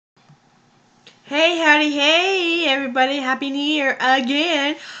Hey, howdy, hey, everybody. Happy New Year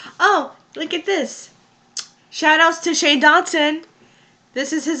again. Oh, look at this. Shout outs to Shane Dodson.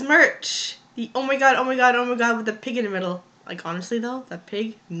 This is his merch. The oh my god, oh my god, oh my god with the pig in the middle. Like, honestly, though, that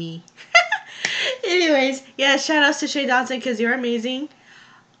pig, me. Anyways, yeah, shout outs to Shane Dodson because you're amazing.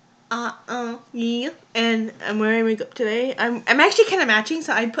 Yeah. And I'm wearing makeup today. I'm actually kind of matching,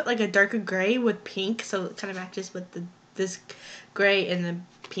 so I put like a darker gray with pink, so it kind of matches with this gray and the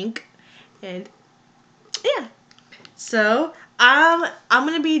pink. And yeah. So I'm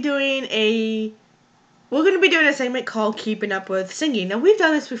gonna be doing we're gonna be doing a segment called Keeping Up with Singing. Now we've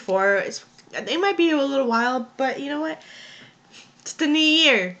done this before. It might be a little while, but you know what? It's the new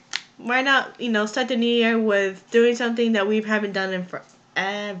year. Why not, start the new year with doing something that we haven't done in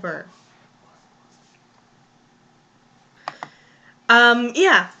forever.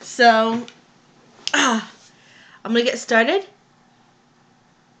 Yeah. So I'm gonna get started.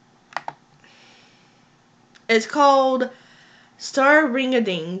 It's called Star Ring a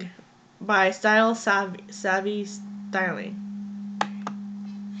Ding by Style Savvy Styling.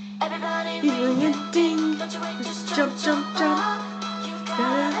 Everybody ring a ding, jump, jump, jump.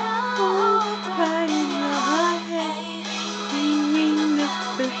 Gotta hold right in your heart. Ring, ring, the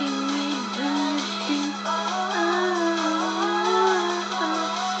ring, ring a ding.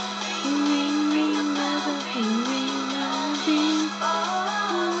 Ring, ring, the ring, ring a ding.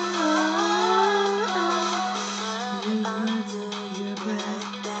 You're glad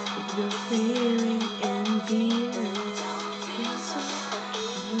you're feeling envious.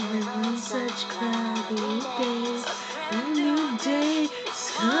 On such cloudy days, a new day is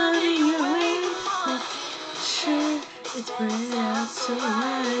coming your way. Sure, it's bright out, so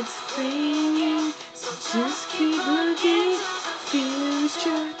it's raining. So just keep looking, feeling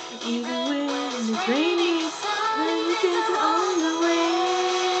sure, even when it's raining. When it's on the way,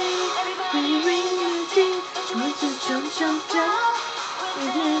 ring, ring, the ding, jump, jump, jump, jump, jump. And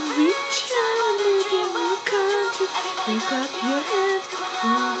then reach out and give me country. Pick up your hands,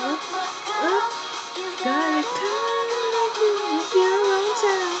 move up. Gotta come to your own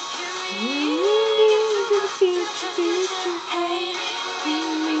time. Ring to the future, future. Hey,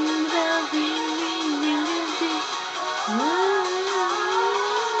 ring the bell, ring the ding.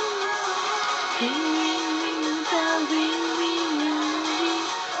 Ring the bell, ring the ding.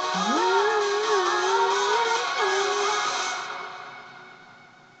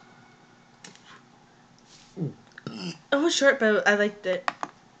 It was short, but I liked it.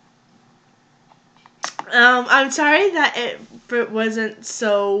 I'm sorry that it wasn't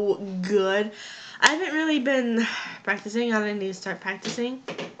so good. I haven't really been practicing. I need to start practicing.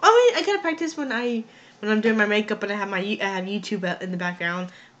 I mean, I gotta practice when I'm doing my makeup and I have YouTube in the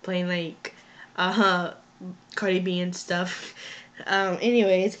background playing like Cardi B and stuff.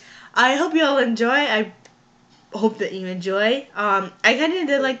 Anyways, I hope you all enjoy. I hope that you enjoy. I kind of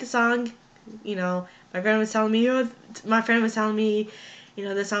did like the song. My friend was telling me.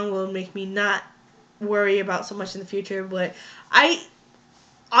 The song will make me not worry about so much in the future. But I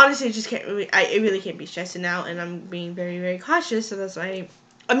honestly just can't really. I really can't be stressing out, and I'm being very, very cautious. So that's why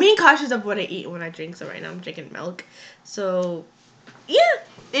I'm being cautious of what I eat and when I drink. So right now I'm drinking milk. So yeah.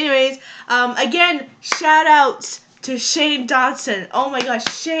 Anyways, again, shout outs to Shane Dodson. Oh my gosh,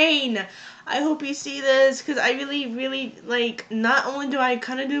 Shane. I hope you see this because I really, really not only do I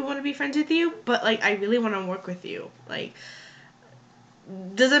kind of do want to be friends with you, but I really want to work with you.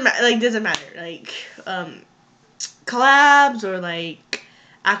 Doesn't matter. Collabs or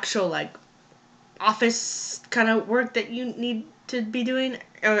actual office kind of work that you need to be doing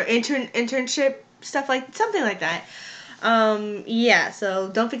or internship stuff something like that. Yeah, so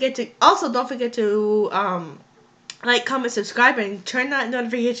don't forget to like, comment, subscribe, and turn that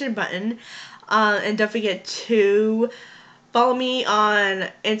notification button. And don't forget to follow me on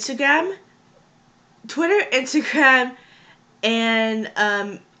Instagram, Twitter, Instagram, and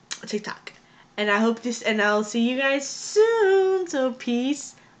TikTok. And I'll see you guys soon. So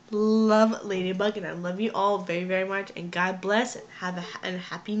peace, love, Ladybug, and I love you all very, very much. And God bless, and have a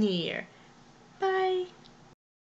happy New Year. Bye.